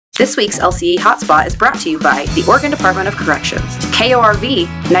This week's LCE Hot Spot is brought to you by the Oregon Department of Corrections. KORV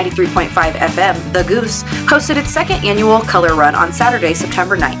 93.5 FM, The Goose, hosted its second annual color run on Saturday,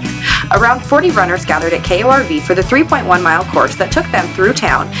 September 9th. Around 40 runners gathered at KORV for the 3.1-mile course that took them through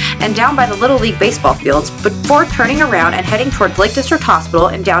town and down by the Little League baseball fields before turning around and heading towards Lake District Hospital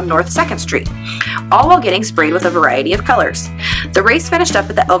and down North 2nd Street, all while getting sprayed with a variety of colors. The race finished up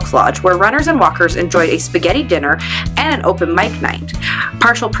at the Elks Lodge, where runners and walkers enjoyed a spaghetti dinner and an open mic night.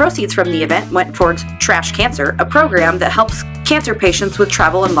 Partial proceeds from the event went towards Trash Cancer, a program that helps cancer patients with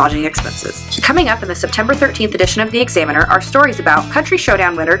travel and lodging expenses. Coming up in the September 13th edition of The Examiner are stories about Country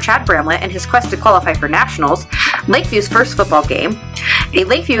Showdown winner Chad Bramlett and his quest to qualify for nationals, Lakeview's first football game, a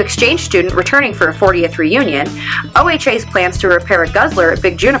Lakeview exchange student returning for a 40th reunion, OHA's plans to repair a guzzler at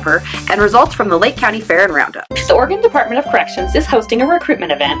Big Juniper, and results from the Lake County Fair and Roundup. The Oregon Department of Corrections is hosting a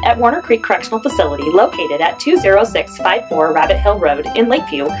recruitment event at Warner Creek Correctional Facility located at 20654 Rabbit Hill Road in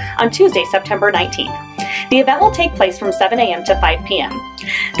Lakeview on Tuesday, September 19th. The event will take place from 7 a.m. to 5 p.m.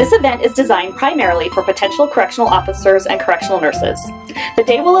 This event is designed primarily for potential correctional officers and correctional nurses. The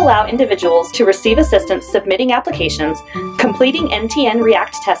day will allow individuals to receive assistance submitting applications, completing NTN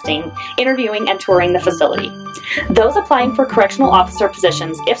React testing, interviewing, and touring the facility. Those applying for correctional officer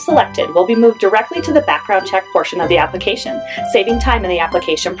positions, if selected, will be moved directly to the background check portion of the application, saving time in the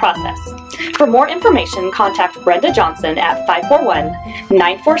application process. For more information, contact Brenda Johnson at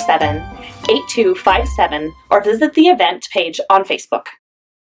 541-947-8257 or visit the event page on Facebook.